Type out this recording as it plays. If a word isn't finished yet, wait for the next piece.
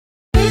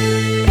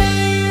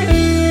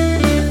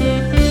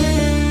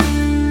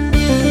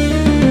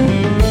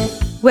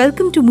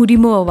Welcome to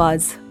Mudimo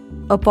Awaz,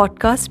 a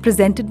podcast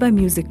presented by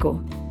Musico.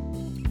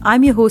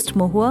 I'm your host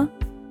Mohua.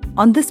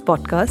 On this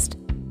podcast,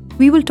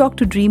 we will talk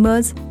to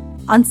dreamers,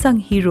 unsung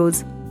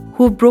heroes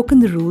who have broken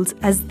the rules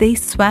as they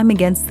swam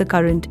against the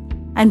current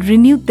and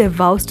renewed their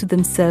vows to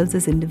themselves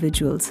as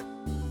individuals.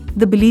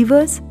 The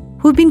believers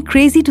who've been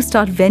crazy to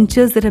start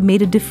ventures that have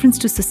made a difference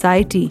to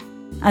society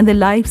and the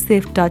lives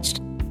they've touched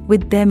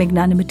with their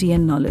magnanimity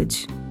and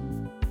knowledge.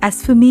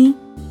 As for me,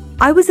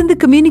 I was in the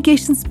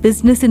communications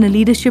business in a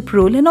leadership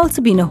role and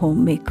also been a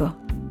homemaker.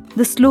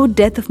 The slow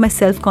death of my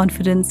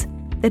self-confidence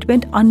that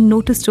went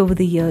unnoticed over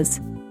the years,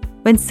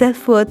 when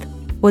self-worth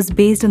was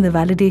based on the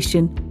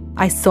validation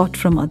I sought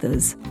from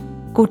others.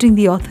 Quoting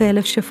the author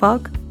Elif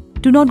Shafak,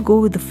 do not go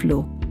with the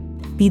flow,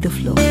 be the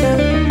flow.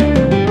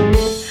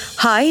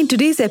 Hi, in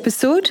today's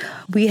episode,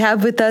 we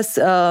have with us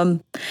the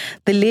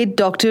late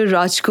Dr.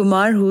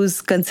 Rajkumar,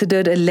 who's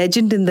considered a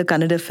legend in the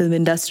Kannada film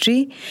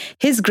industry.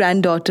 His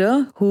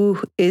granddaughter,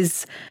 who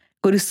is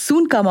going to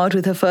soon come out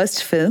with her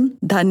first film,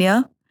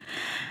 Dhanya.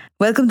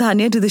 Welcome,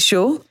 Dhanya, to the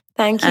show.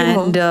 Thank you.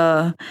 And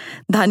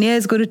Dhanya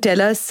is going to tell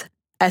us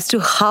as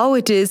to how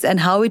it is and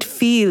how it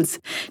feels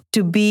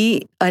to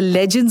be a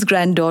legend's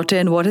granddaughter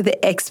and what are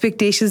the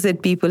expectations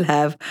that people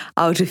have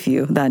out of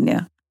you,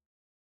 Dhanya.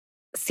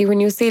 See, when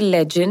you say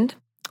legend,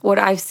 what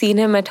I've seen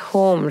him at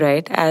home,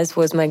 right, as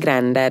was my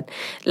granddad.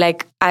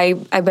 Like, I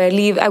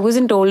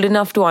wasn't old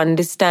enough to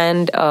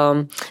understand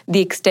the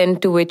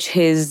extent to which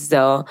his,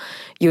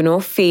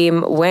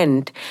 fame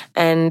went.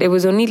 And it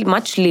was only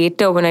much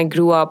later when I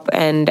grew up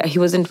and he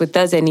wasn't with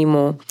us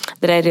anymore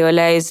that I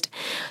realized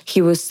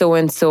he was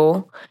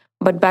so-and-so.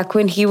 But back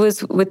when he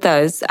was with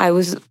us, I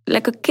was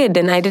like a kid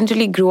and I didn't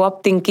really grow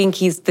up thinking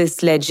he's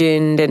this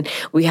legend and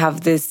we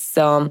have this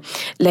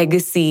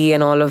legacy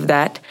and all of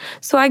that.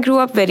 So I grew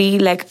up very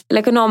like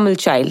a normal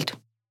child.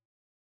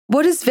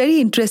 What is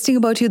very interesting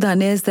about you,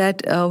 Dhanya, is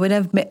that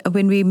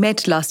when we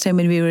met last time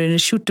when we were in a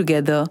shoot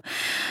together,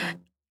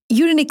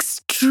 you're an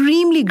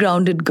extremely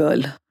grounded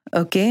girl.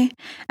 Okay.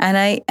 And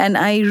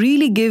I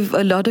really give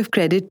a lot of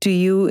credit to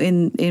you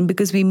in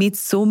because we meet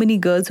so many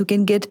girls who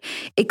can get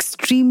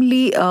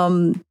extremely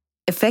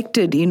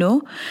affected,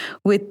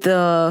 with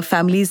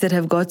families that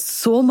have got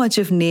so much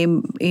of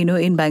name,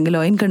 in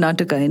Bangalore, in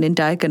Karnataka, in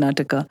entire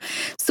Karnataka.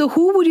 So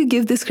who would you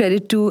give this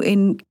credit to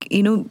in,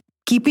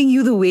 keeping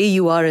you the way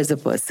you are as a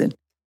person?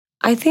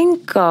 I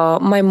think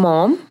my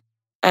mom,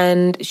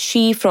 and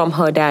she from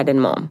her dad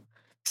and mom.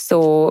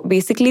 So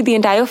basically the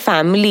entire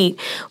family,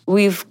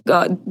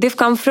 they've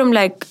come from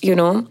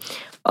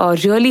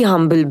really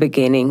humble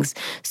beginnings.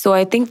 So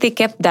I think they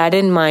kept that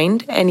in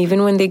mind. And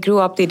even when they grew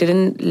up, they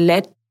didn't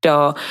let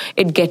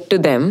it get to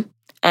them.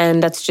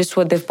 And that's just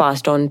what they've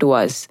passed on to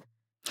us.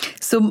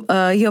 So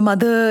your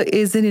mother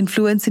is an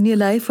influence in your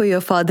life or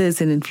your father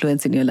is an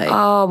influence in your life?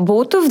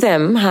 Both of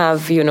them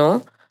have,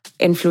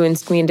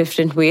 influenced me in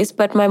different ways.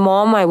 But my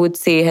mom, I would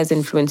say, has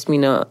influenced me,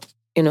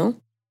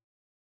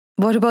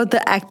 What about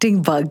the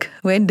acting bug?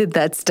 When did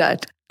that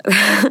start?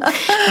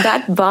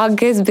 That bug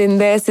has been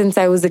there since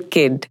I was a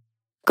kid.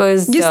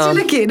 Because you're still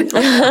a kid,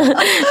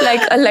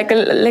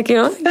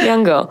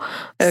 younger.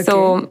 Okay.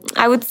 So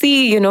I would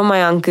see,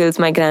 my uncles,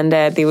 my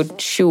granddad, they would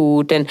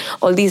shoot, and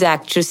all these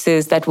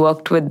actresses that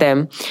worked with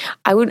them.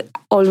 I would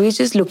always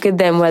just look at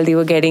them while they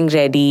were getting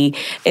ready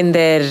in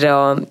their,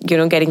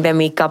 getting their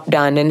makeup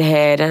done and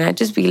hair, and I'd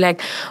just be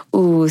like,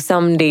 ooh,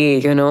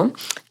 someday,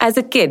 as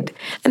a kid.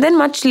 And then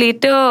much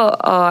later,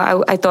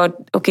 I thought,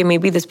 okay,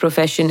 maybe this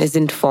profession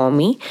isn't for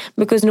me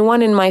because no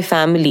one in my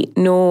family,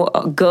 no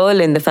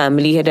girl in the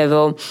family had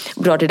ever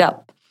brought it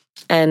up.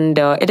 And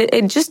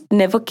it just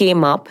never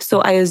came up.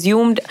 So I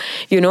assumed,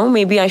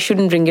 maybe I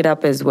shouldn't bring it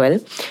up as well.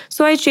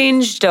 So I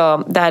changed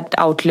that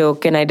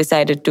outlook and I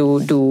decided to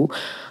do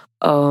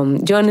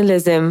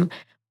journalism.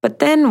 But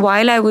then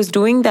while I was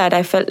doing that,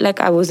 I felt like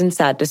I wasn't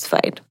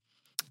satisfied.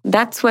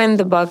 That's when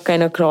the bug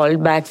kind of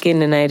crawled back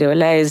in and I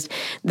realized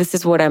this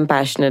is what I'm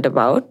passionate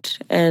about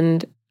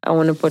and I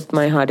want to put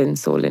my heart and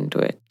soul into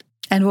it.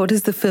 And what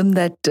is the film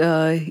that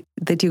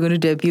you're going to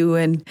debut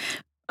in?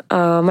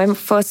 My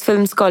first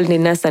film is called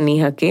Ninna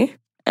Sanihake.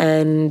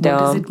 And what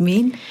does it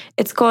mean?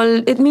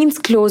 It means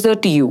closer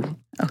to you.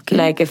 Okay.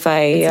 Like if I...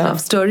 It's a love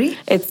story?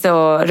 It's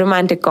a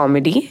romantic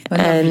comedy. Oh,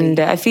 and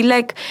I feel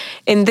like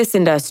in this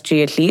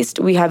industry at least,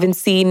 we haven't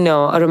seen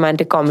a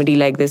romantic comedy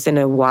like this in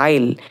a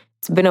while.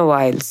 It's been a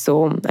while,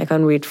 so I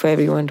can't wait for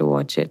everyone to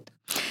watch it.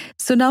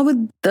 So now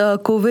with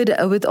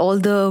COVID, with all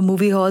the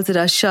movie halls that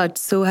are shut,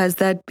 so has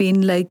that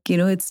been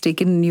it's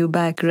taken you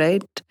back,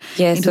 right?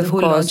 Yes, into the of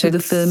whole course. launch of the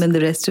film and the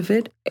rest of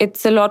it?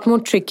 It's a lot more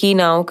tricky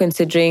now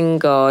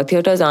considering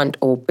theatres aren't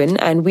open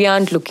and we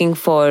aren't looking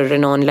for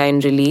an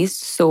online release.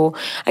 So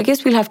I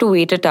guess we'll have to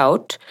wait it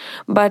out.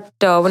 But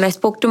when I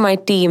spoke to my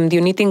team, the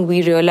only thing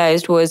we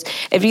realized was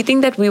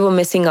everything that we were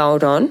missing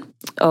out on,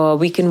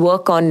 we can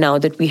work on now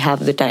that we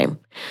have the time.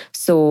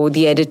 So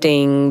the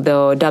editing,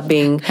 the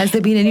dubbing. Has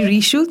there been any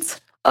reshoots?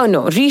 Oh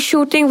no,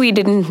 reshooting we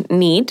didn't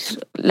need,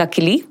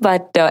 luckily,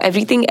 but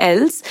everything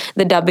else,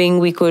 the dubbing,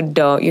 we could,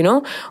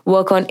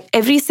 work on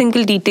every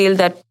single detail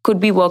that could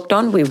be worked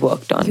on, we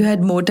worked on. You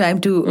had more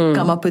time to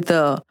come up with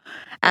a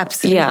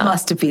absolute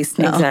masterpiece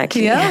now.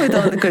 Exactly. Yeah, with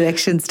all the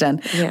corrections done.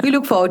 Yeah. We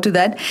look forward to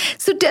that.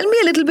 So tell me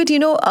a little bit,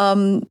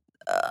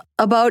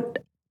 about,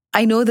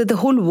 I know that the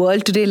whole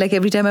world today, like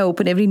every time I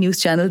open every news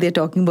channel, they're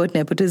talking about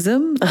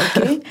nepotism.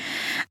 Okay.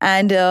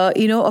 And,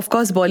 of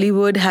course,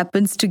 Bollywood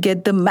happens to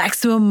get the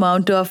maximum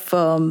amount of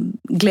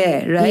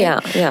glare, right? Yeah,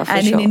 for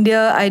and sure. in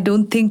India, I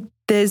don't think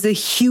there's a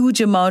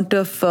huge amount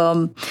of,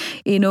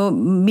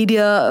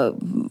 media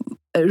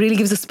really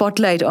gives a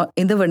spotlight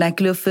in the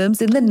vernacular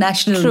films, in the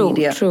national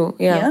media. True.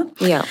 Yeah.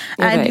 And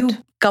right. you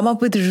come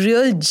up with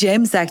real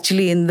gems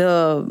actually in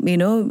the,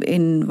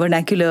 in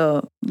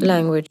vernacular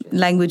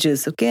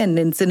languages, okay, and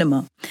in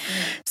cinema.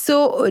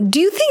 So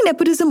do you think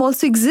nepotism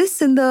also exists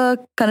in the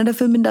Kannada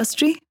film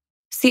industry?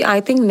 See,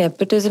 I think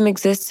nepotism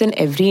exists in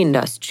every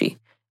industry,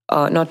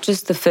 not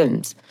just the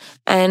films.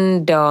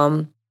 And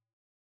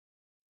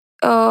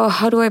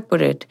how do I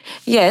put it?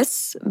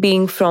 Yes,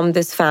 being from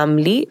this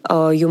family,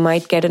 you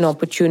might get an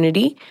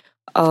opportunity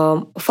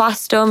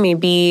faster.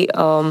 Maybe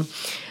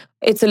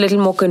it's a little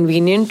more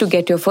convenient to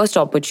get your first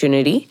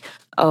opportunity.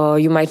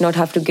 You might not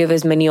have to give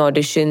as many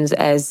auditions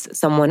as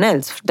someone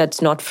else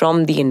that's not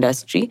from the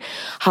industry.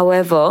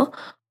 However,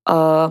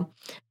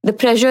 the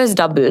pressure is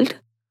doubled.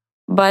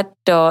 But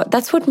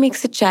that's what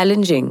makes it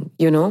challenging,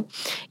 You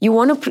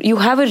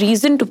have a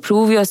reason to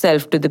prove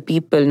yourself to the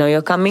people. Now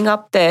you're coming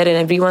up there and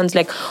everyone's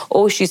like,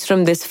 oh, she's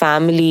from this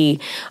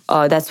family.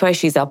 That's why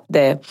she's up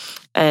there.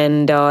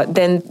 And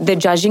then they're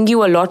judging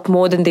you a lot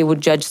more than they would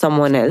judge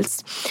someone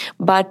else.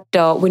 But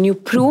when you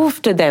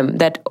prove to them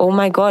that, oh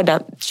my God,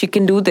 she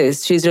can do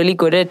this, she's really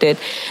good at it,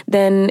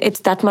 then it's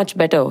that much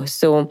better.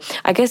 So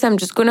I guess I'm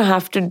just going to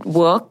have to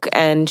work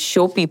and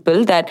show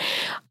people that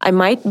I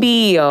might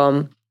be...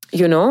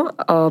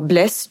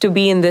 blessed to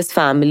be in this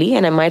family,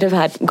 and I might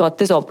have got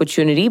this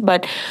opportunity,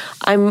 but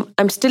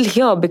I'm still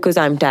here because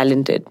I'm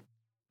talented.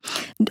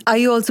 Are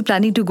you also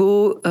planning to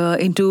go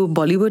into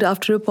Bollywood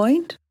after a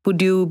point?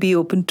 Would you be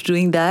open to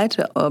doing that?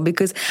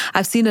 Because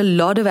I've seen a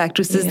lot of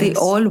actresses, they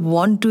all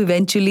want to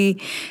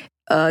eventually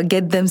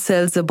get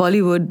themselves a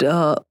Bollywood,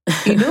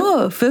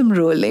 film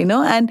role,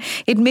 and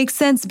it makes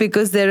sense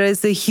because there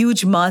is a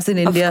huge mass in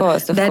India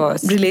that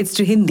relates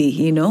to Hindi,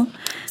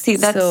 See,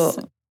 that's...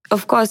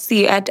 Of course,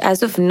 see,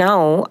 as of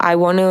now, I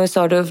want to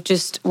sort of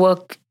just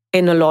work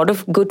in a lot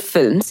of good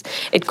films.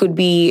 It could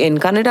be in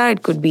Kannada,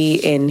 it could be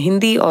in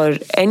Hindi or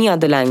any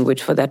other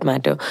language for that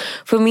matter.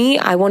 For me,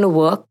 I want to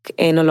work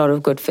in a lot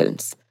of good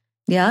films.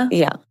 Yeah?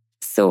 Yeah.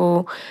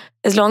 So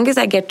as long as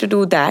I get to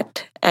do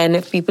that, and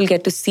if people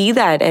get to see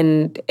that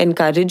and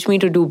encourage me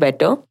to do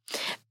better,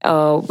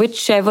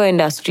 whichever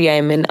industry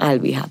I'm in, I'll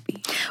be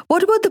happy.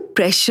 What about the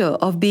pressure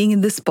of being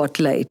in the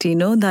spotlight,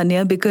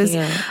 Dhanya? Because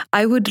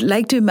I would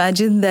like to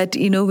imagine that,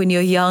 when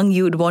you're young,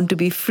 you would want to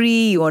be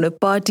free, you want to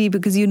party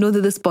because you know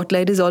that the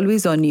spotlight is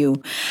always on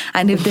you.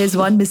 And if there's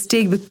one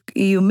mistake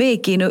you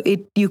make,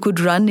 you could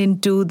run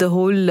into the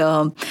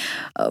whole...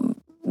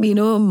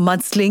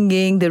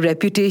 mudslinging, the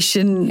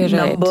reputation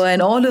number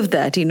and all of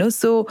that,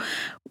 So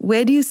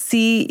where do you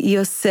see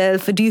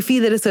yourself? Do you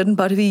feel that a certain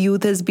part of your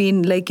youth has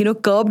been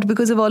curbed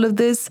because of all of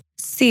this?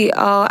 See,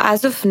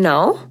 as of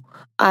now,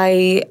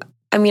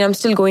 I'm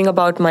still going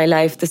about my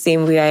life the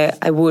same way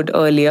I would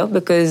earlier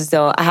because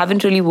I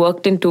haven't really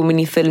worked in too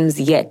many films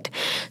yet.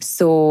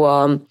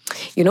 So,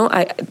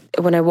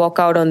 when I walk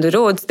out on the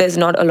roads, there's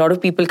not a lot of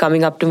people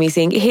coming up to me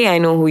saying, hey, I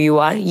know who you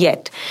are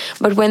yet.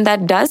 But when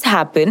that does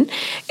happen,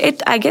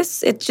 I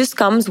guess it just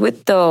comes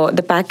with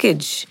the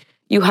package.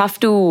 You have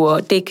to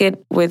take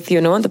it with,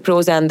 the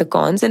pros and the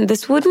cons. And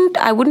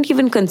I wouldn't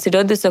even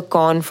consider this a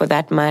con for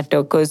that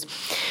matter because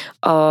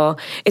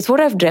it's what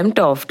I've dreamt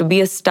of, to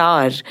be a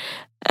star.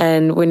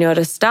 And when you're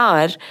a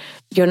star,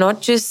 you're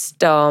not just,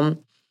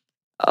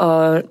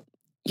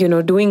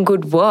 doing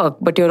good work,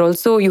 but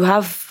you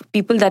have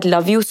people that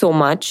love you so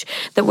much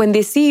that when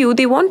they see you,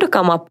 they want to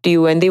come up to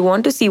you and they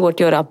want to see what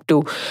you're up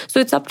to. So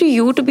it's up to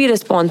you to be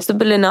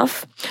responsible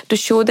enough to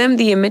show them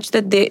the image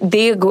that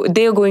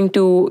they are going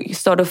to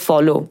sort of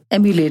follow.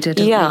 Emulate at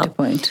a later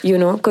point.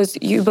 Because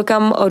you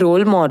become a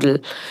role model.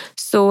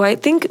 So I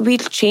think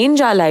we'll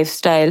change our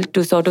lifestyle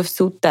to sort of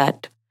suit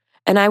that.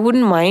 And I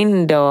wouldn't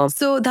mind.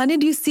 So, Dhanya,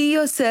 do you see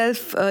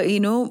yourself,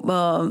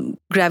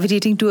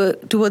 gravitating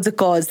towards a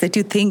cause that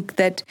you think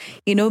that,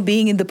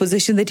 being in the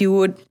position that you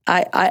would,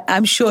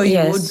 I'm sure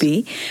you would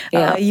be,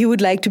 you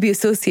would like to be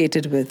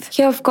associated with?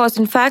 Yeah, of course.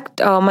 In fact,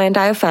 my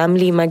entire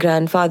family, my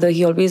grandfather,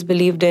 he always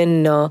believed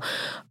in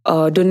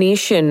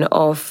donation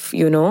of,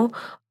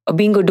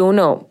 being a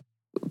donor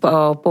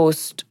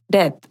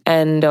post-death.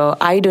 And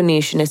eye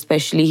donation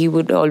especially, he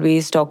would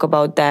always talk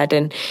about that.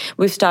 And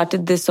we've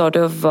started this sort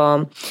of,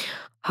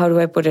 how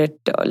do I put it?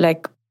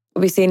 Like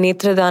we say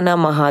Netradana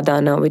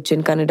Mahadana, which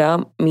in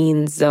Kannada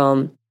means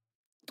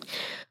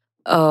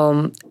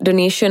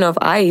donation of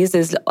eyes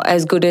is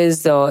as good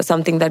as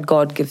something that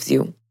God gives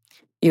you.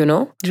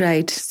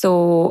 Right.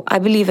 So I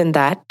believe in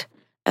that.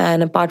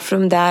 And apart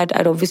from that,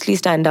 I'd obviously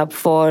stand up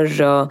for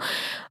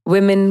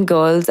women,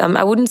 girls.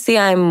 I wouldn't say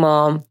I'm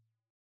a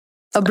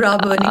brow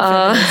burning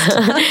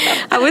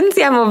feminist. I wouldn't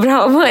say I'm a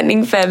brow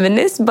burning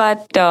feminist,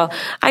 but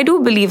I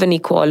do believe in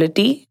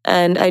equality,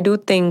 and I do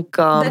think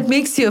that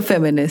makes you a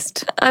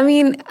feminist. I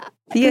mean,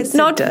 yes,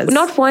 not it does.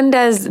 not one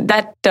does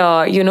that.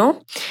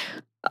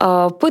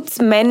 Puts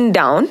men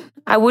down.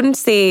 I wouldn't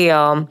say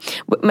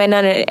men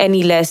are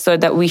any less or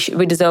that we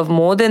deserve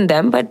more than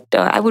them, but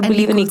I would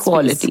believe in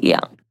equality. Space. Yeah.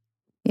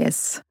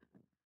 Yes.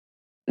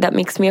 That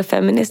makes me a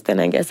feminist, then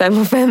I guess I'm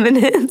a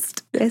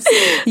feminist. Yes,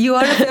 you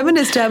are a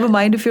feminist to have a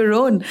mind of your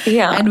own.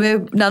 Yeah. And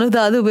where none of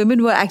the other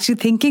women were actually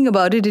thinking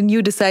about it, and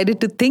you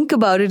decided to think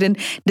about it and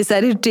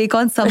decided to take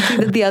on something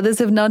that the others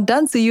have not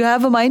done. So you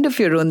have a mind of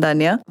your own,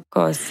 Dhanya. Of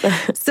course.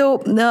 So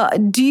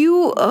do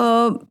you,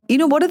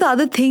 what are the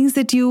other things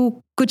that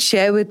you could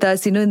share with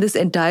us, in this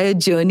entire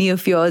journey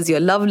of yours, your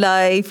love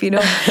life,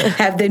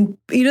 have then,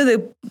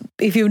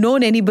 if you've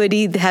known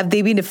anybody, have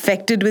they been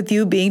affected with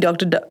you being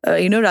Dr.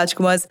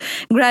 Rajkumar's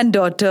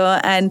granddaughter,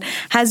 and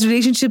has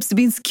relationships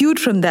been skewed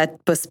from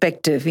that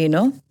perspective,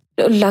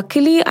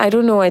 Luckily, I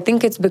don't know. I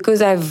think it's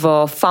because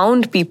I've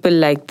found people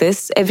like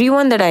this.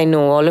 Everyone that I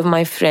know, all of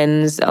my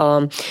friends,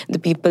 the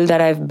people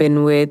that I've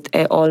been with,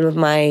 all of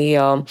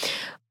my,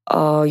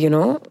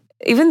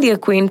 even the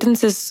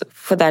acquaintances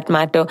for that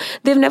matter,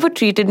 they've never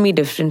treated me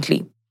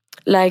differently.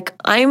 Like,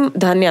 I'm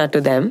Dhanya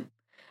to them.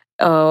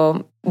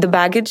 The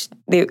baggage,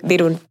 they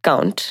don't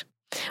count.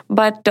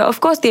 But of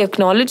course, they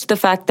acknowledge the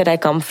fact that I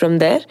come from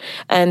there.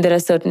 And there are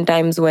certain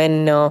times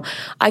when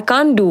I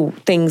can't do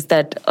things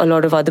that a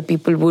lot of other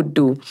people would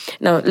do.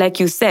 Now,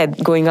 like you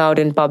said, going out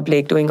in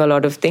public, doing a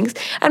lot of things.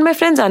 And my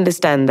friends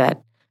understand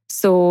that.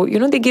 So,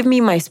 they give me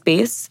my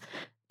space.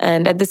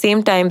 And at the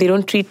same time, they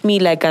don't treat me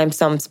like I'm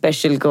some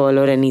special girl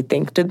or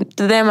anything. To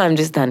them, I'm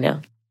just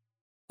Dhanya.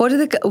 What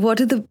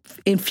are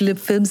the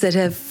films that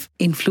have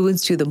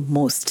influenced you the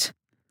most?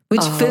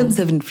 Which films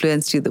have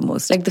influenced you the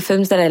most? Like the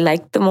films that I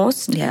like the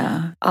most?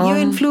 Yeah. Your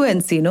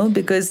influence,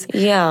 because...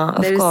 Yeah,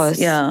 of course.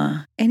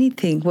 Yeah.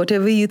 Anything.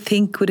 Whatever you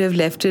think would have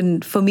left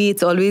in... For me,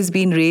 it's always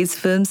been Ray's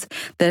films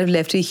that have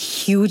left a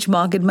huge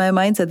mark in my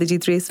mind,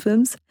 Satyajit Ray's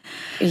films.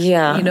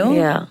 Yeah,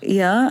 yeah.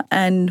 Yeah.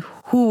 And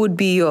who would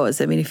be yours?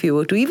 I mean, if you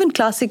were to... Even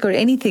classic or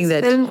anything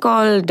that... A film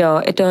called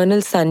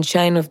Eternal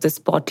Sunshine of the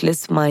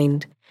Spotless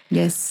Mind.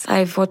 Yes.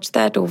 I've watched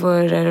that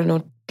over, I don't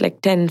know,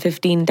 like 10,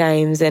 15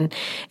 times. And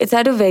it's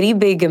had a very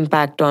big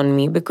impact on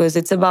me because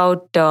it's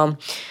about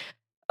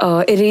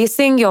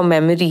erasing your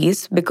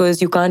memories because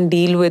you can't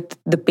deal with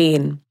the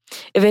pain.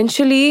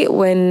 Eventually,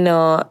 when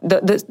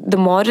the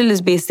moral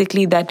is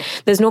basically that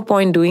there's no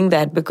point doing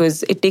that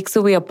because it takes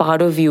away a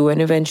part of you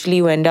and eventually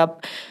you end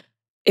up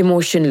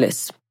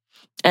emotionless.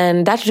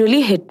 And that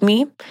really hit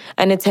me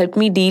and it's helped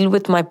me deal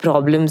with my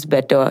problems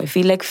better. I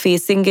feel like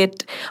facing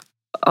it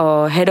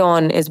head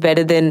on is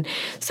better than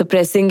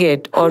suppressing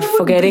it or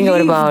forgetting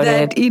about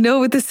it.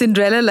 With a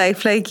Cinderella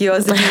life like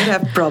yours, that you would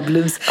have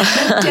problems.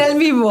 Tell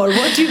me more.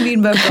 What do you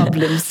mean by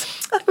problems?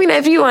 I mean,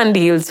 everyone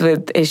deals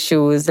with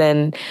issues,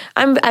 and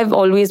I've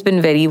always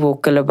been very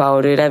vocal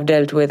about it. I've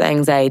dealt with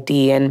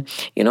anxiety, and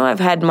I've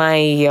had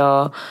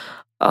my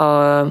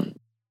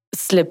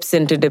slips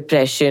into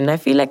depression. I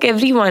feel like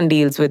everyone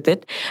deals with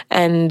it,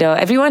 and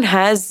everyone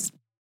has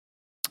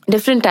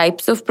different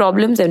types of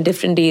problems and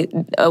different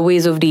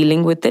ways of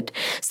dealing with it.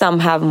 Some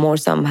have more,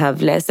 some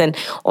have less. And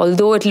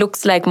although it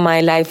looks like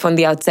my life on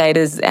the outside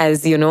is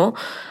as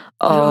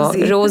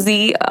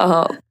rosy,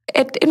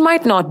 it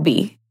might not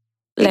be.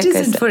 It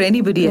isn't for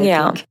anybody,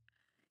 I think.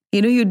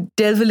 You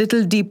delve a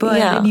little deeper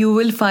and then you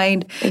will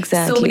find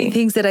so many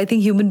things that I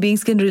think human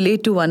beings can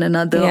relate to one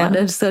another on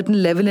a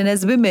certain level. And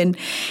as women,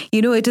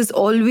 it is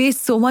always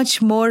so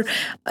much more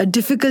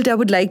difficult, I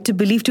would like to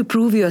believe, to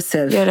prove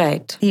yourself. You're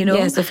right.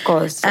 Yes, of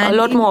course. And a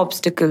lot more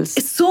obstacles.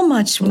 It's so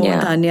much more,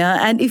 Dhanya.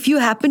 And if you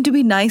happen to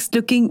be nice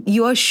looking,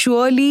 you are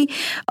surely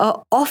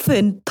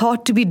often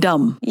thought to be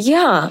dumb.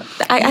 Yeah.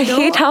 I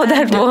hate how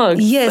that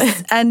works.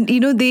 Yes. And,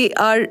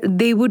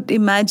 they would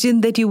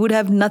imagine that you would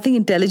have nothing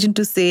intelligent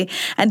to say,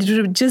 and it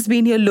would have just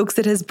been your looks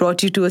that has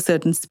brought you to a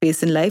certain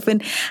space in life.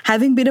 And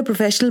having been a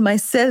professional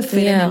myself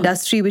in an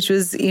industry which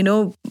was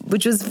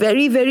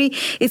very, very,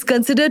 it's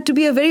considered to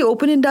be a very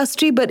open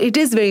industry, but it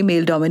is very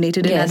male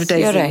dominated in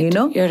advertising,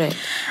 You're right.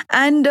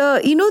 And,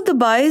 the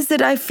bias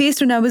that I faced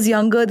when I was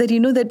younger, that,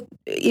 that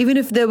even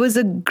if there was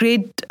a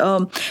great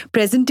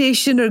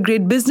presentation or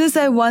great business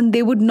I won,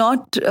 they would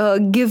not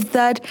give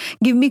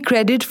me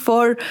credit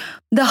for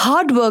the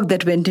hard work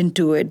that went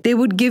into it. They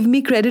would give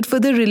me credit for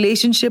the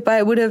relationship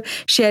I would have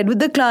shared with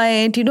the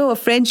client, a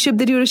friendship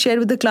that you would have shared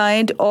with the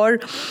client, or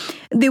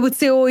they would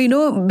say,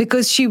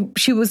 because she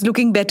was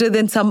looking better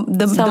than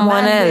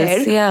someone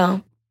else.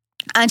 Yeah.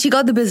 And she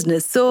got the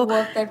business. So the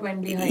work that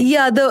went behind.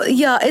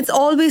 It's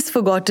always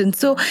forgotten.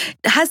 So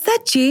has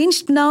that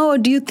changed now, or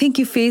do you think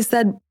you face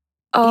that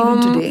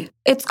even today?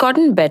 It's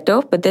gotten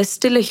better, but there's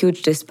still a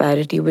huge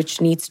disparity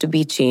which needs to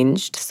be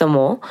changed some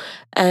more.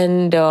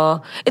 And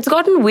it's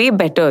gotten way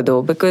better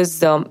though,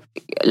 because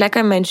like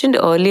I mentioned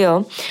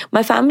earlier,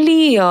 my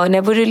family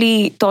never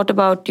really thought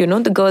about,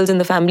 the girls in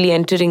the family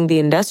entering the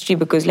industry,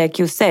 because like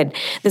you said,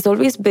 there's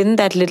always been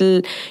that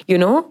little,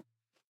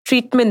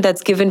 treatment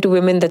that's given to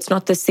women that's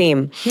not the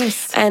same.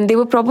 Yes. And they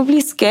were probably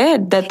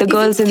scared that the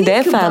girls in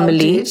their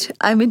family...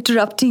 I'm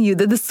interrupting you,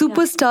 that the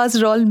superstars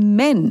are all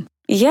men.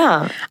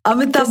 Yeah.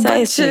 Amitabh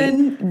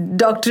Bachchan,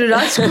 Dr.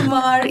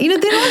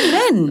 Rajkumar, they're all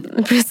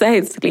men.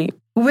 Precisely.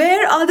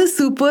 Where are the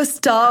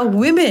superstar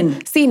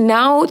women? See,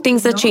 now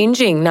things are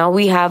changing. Now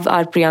we have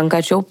our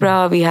Priyanka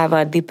Chopra, we have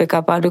our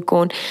Deepika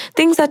Padukone.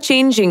 Things are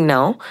changing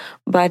now.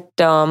 But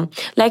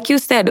like you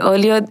said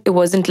earlier, it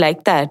wasn't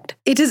like that.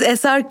 It is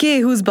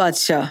SRK who's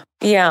Badshah.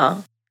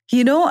 Yeah.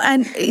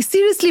 And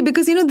seriously,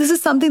 because, this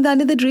is something,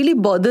 Dhanya, that really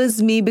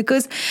bothers me,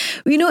 because,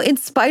 in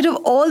spite of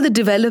all the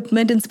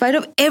development, in spite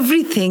of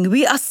everything,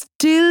 we are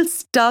still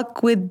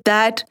stuck with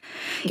that,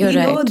 You're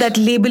right. that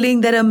labeling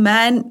that a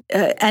man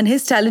and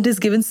his talent is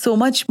given so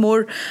much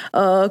more,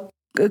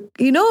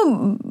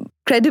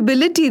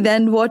 credibility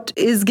than what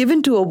is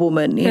given to a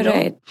woman, You're know.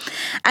 Right.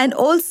 And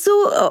also,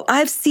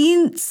 I've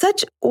seen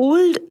such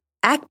old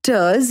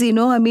actors,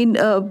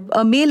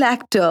 a male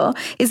actor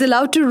is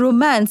allowed to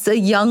romance a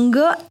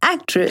younger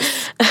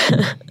actress.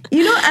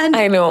 And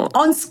I know.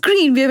 On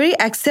screen, we're very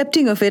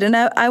accepting of it. And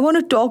I want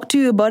to talk to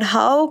you about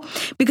how,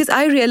 because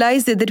I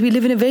realized that we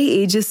live in a very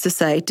ageist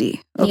society.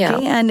 Okay. Yeah.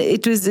 And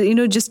it was,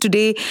 just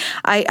today,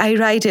 I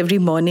write every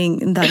morning,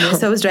 Dhanya.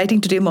 So I was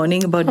writing today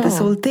morning about this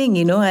whole thing,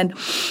 and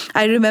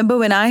I remember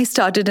when I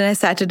started and I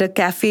sat at a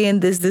cafe,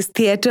 and there's this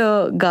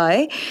theater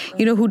guy,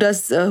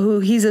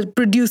 he's a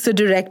producer,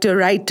 director,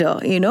 writer,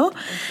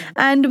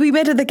 and we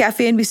met at the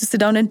cafe and we used to sit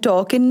down and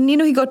talk. And,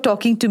 he got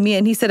talking to me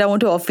and he said, I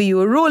want to offer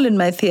you a role in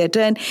my theater.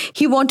 And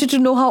he wanted to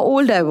know how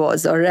old I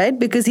was, all right,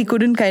 because he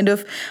couldn't kind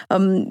of,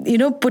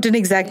 put an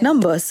exact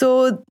number.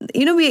 So,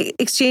 we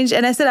exchanged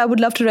and I said, I would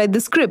love to write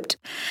the script.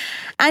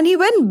 And he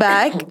went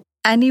back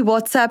and he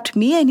WhatsApped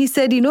me and he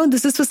said,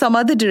 this is for some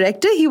other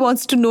director. He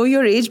wants to know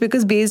your age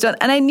because based on,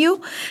 and I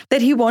knew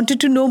that he wanted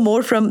to know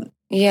more from,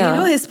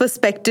 his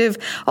perspective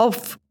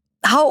of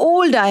how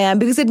old I am,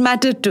 because it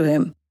mattered to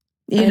him.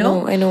 I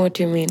know what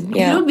you mean.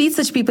 Yeah. You don't meet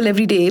such people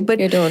every day, but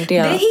you don't,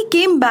 yeah. Then he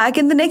came back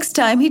and the next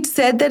time he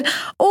said that,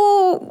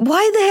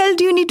 why the hell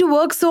do you need to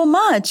work so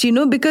much?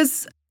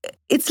 Because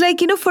it's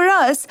like, for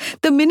us,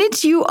 the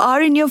minute you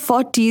are in your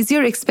 40s,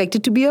 you're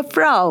expected to be a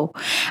frau.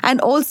 And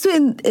also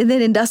in an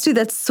industry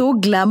that's so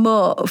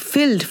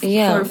glamour-filled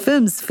for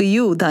films for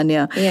you,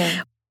 Dhanya.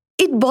 Yeah.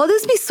 It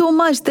bothers me so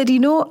much that,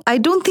 I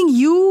don't think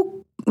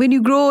you, when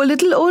you grow a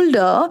little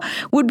older,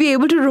 would be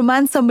able to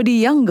romance somebody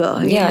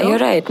younger. You're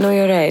right. No,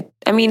 you're right.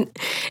 I mean,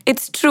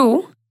 it's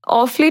true.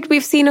 Of late,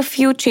 we've seen a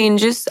few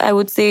changes. I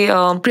would say...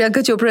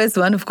 Priyanka Chopra is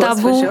one, of course,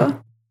 Tabu for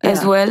sure.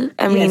 As well.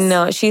 I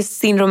mean, she's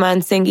seen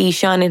romancing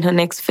Ishan in her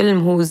next film,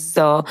 who's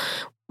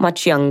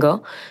much younger.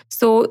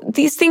 So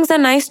these things are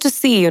nice to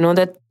see,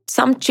 that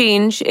some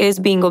change is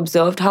being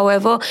observed.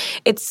 However,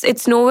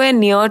 it's nowhere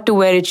near to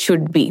where it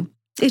should be.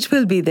 It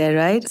will be there,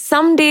 right?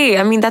 Someday.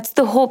 I mean, that's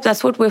the hope.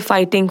 That's what we're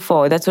fighting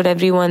for. That's what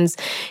everyone's,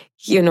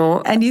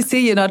 And you say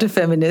you're not a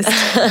feminist.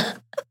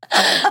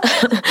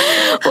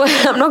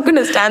 Well, I'm not going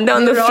to stand there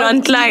on the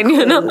front line,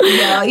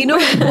 Yeah,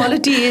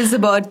 equality is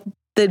about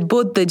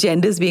both the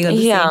genders being on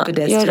the same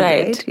pedestal, you're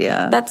right.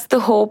 Yeah, that's the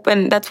hope,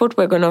 and that's what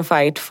we're going to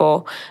fight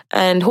for.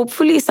 And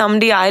hopefully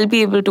someday I'll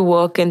be able to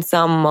work in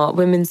some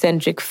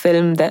women-centric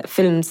films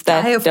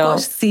that I of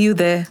course see you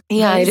there.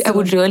 Yeah, I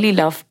would really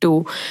love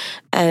to,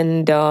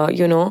 and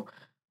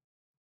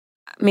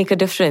make a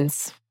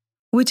difference.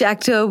 Which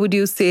actor would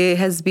you say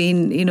has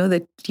been,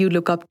 that you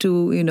look up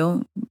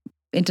to,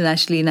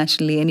 internationally,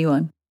 nationally,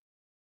 anyone?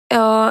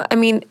 I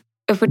mean,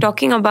 if we're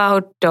talking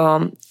about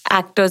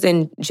actors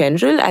in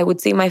general, I would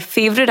say my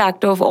favorite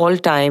actor of all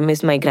time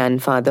is my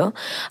grandfather.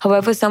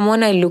 However,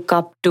 someone I look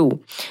up to,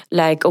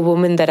 like a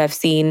woman that I've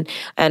seen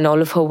and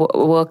all of her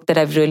work that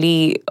have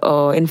really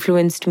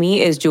influenced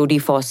me, is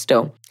Jodie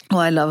Foster. Oh,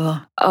 I love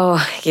her.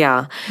 Oh,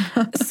 yeah.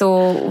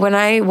 So when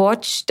I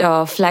watched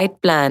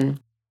Flight Plan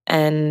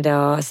and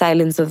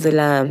Silence of the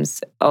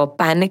Lambs,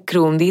 Panic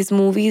Room, these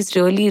movies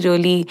really,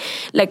 really,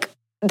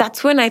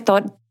 that's when I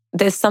thought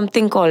there's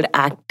something called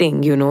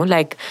acting,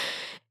 like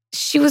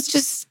she was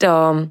just...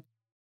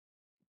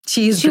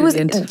 she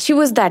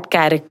was that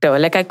character.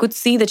 Like I could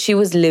see that she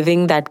was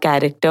living that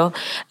character,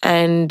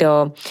 and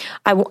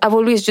I've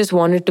always just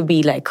wanted to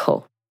be like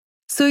her.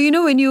 So,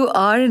 when you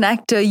are an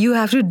actor, you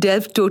have to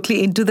delve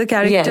totally into the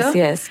character.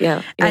 Yes,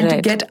 yeah. And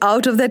to get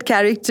out of that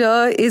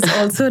character is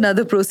also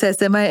another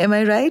process. Am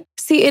I right?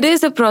 See, it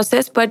is a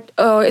process, but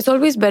it's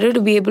always better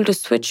to be able to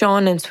switch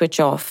on and switch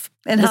off.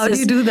 And how do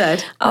you do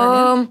that?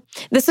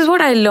 This is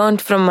what I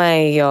learned from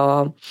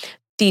my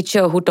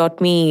teacher who taught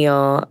me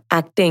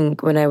acting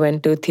when I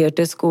went to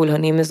theatre school. Her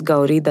name is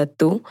Gauri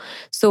Dattu.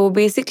 So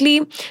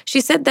basically, she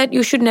said that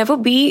you should never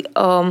be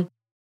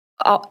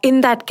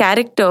in that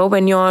character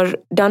when you're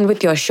done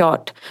with your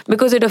shot,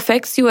 because it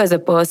affects you as a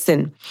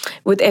person.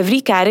 With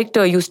every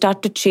character, you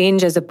start to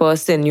change as a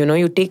person.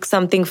 You take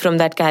something from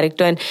that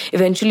character and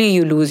eventually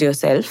you lose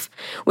yourself,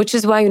 which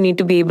is why you need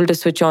to be able to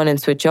switch on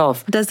and switch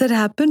off. Does that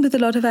happen with a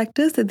lot of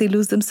actors, that they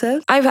lose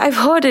themselves? I've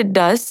heard it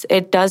does.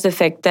 It does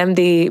affect them.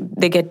 They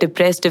get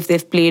depressed if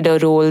they've played a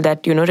role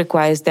that,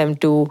 requires them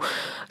to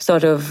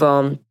sort of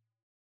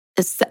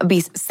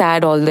be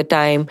sad all the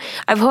time.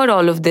 I've heard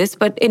all of this,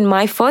 but in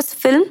my first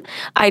film,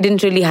 I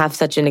didn't really have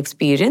such an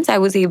experience. I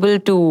was able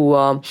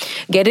to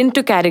get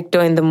into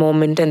character in the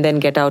moment and then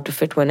get out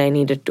of it when I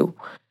needed to.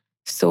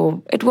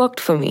 So it worked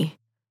for me.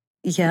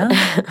 Yeah.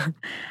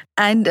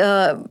 And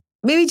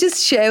maybe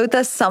just share with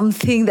us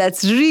something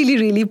that's really,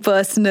 really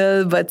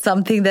personal, but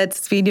something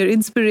that's been your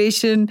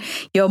inspiration,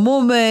 your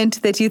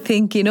moment that you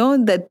think,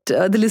 that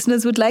the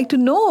listeners would like to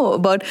know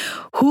about.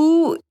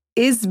 Who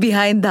is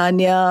behind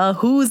Dhanya?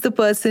 Who's the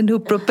person who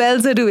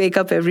propels her to wake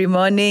up every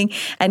morning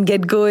and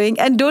get going?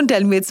 And don't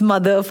tell me it's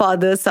mother,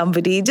 father,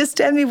 somebody. Just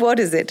tell me, what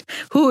is it?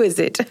 Who is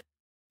it?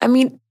 I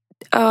mean,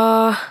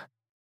 I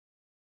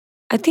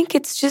think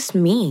it's just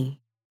me.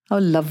 How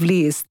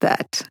lovely is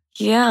that?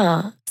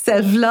 Yeah.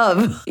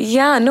 Self-love.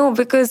 Yeah, no,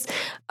 because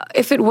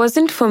if it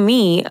wasn't for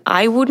me,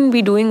 I wouldn't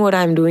be doing what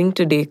I'm doing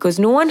today, because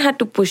no one had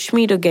to push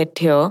me to get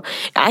here.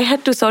 I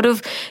had to sort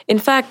of, in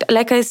fact,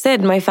 like I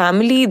said, my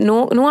family,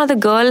 no other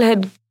girl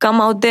had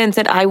come out there and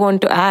said, I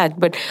want to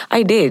act, but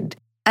I did.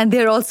 And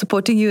they're all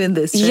supporting you in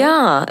this, right?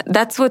 Yeah,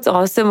 that's what's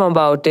awesome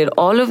about it.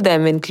 All of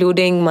them,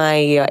 including my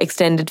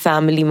extended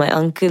family, my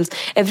uncles,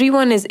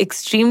 everyone is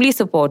extremely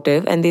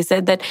supportive. And they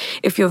said that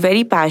if you're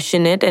very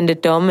passionate and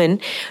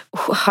determined,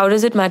 how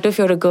does it matter if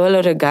you're a girl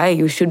or a guy?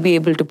 You should be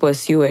able to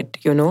pursue it,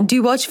 Do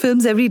you watch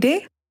films every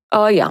day?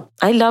 Yeah,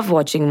 I love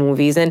watching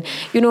movies. And,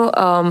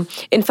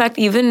 in fact,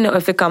 even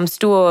if it comes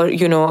to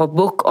a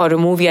book or a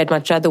movie, I'd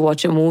much rather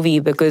watch a movie,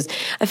 because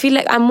I feel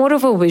like I'm more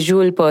of a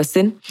visual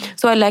person.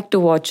 So I like to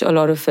watch a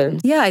lot of films.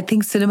 Yeah, I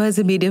think cinema as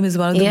a medium is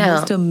one of the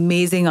most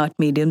amazing art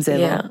mediums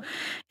ever. Yeah.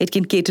 It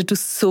can cater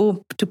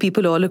to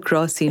people all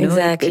across,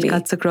 Exactly. It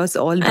cuts across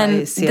all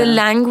bias. And the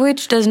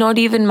language does not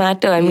even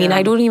matter. I mean,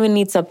 I don't even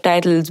need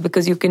subtitles,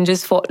 because you can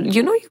just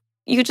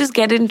you just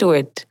get into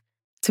it.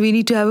 So we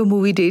need to have a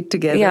movie date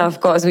together. Yeah, of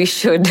course we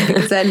should.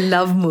 Because I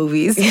love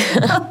movies.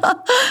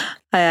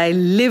 I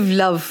live,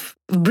 love,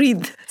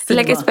 breathe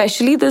cinema. Like,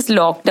 especially this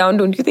lockdown,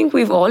 don't you think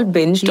we've all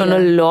binged on a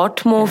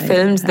lot more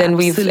films than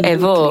we've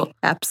ever?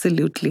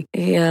 Absolutely.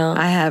 Yeah.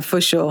 I have, for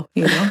sure,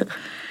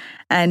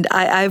 And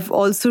I've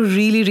also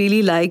really,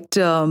 really liked,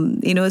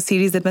 a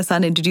series that my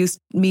son introduced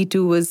me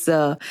to was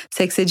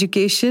Sex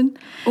Education.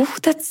 Oh,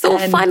 that's so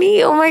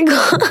funny. Oh my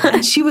God.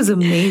 And she was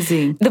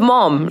amazing. The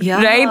mom,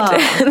 right?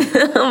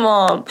 The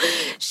mom.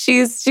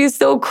 She's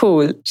so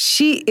cool.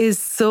 She is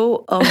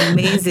so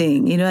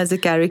amazing, as a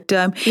character.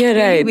 I'm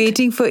right.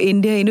 waiting for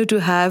India, to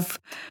have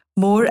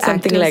more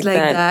Something actors like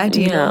that,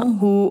 yeah.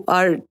 Who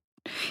are...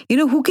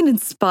 who can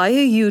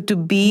inspire you to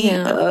be,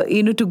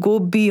 to go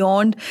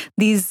beyond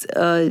these,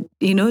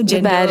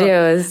 gender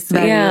barriers.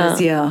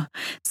 Yeah.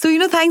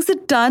 So, thanks a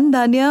ton,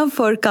 Dhanya,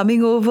 for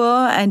coming over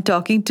and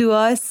talking to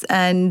us.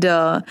 And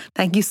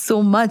thank you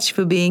so much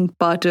for being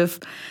part of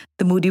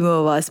the Moody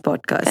Moavaz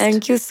podcast.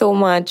 Thank you so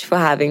much for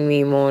having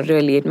me, Mo.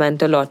 Really, it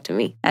meant a lot to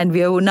me. And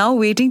we are now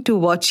waiting to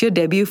watch your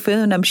debut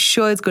film, and I'm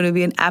sure it's going to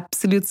be an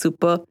absolute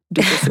super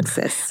duper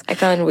success. I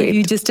can't wait. If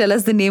you just tell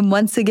us the name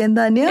once again,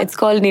 Dhanya. It's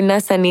called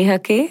Ninna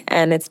Sanihake,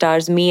 and it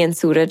stars me and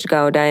Suraj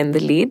Gowda in the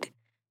lead.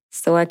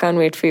 So I can't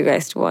wait for you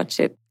guys to watch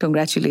it.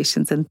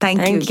 Congratulations, and thank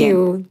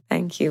you again.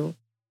 Thank you.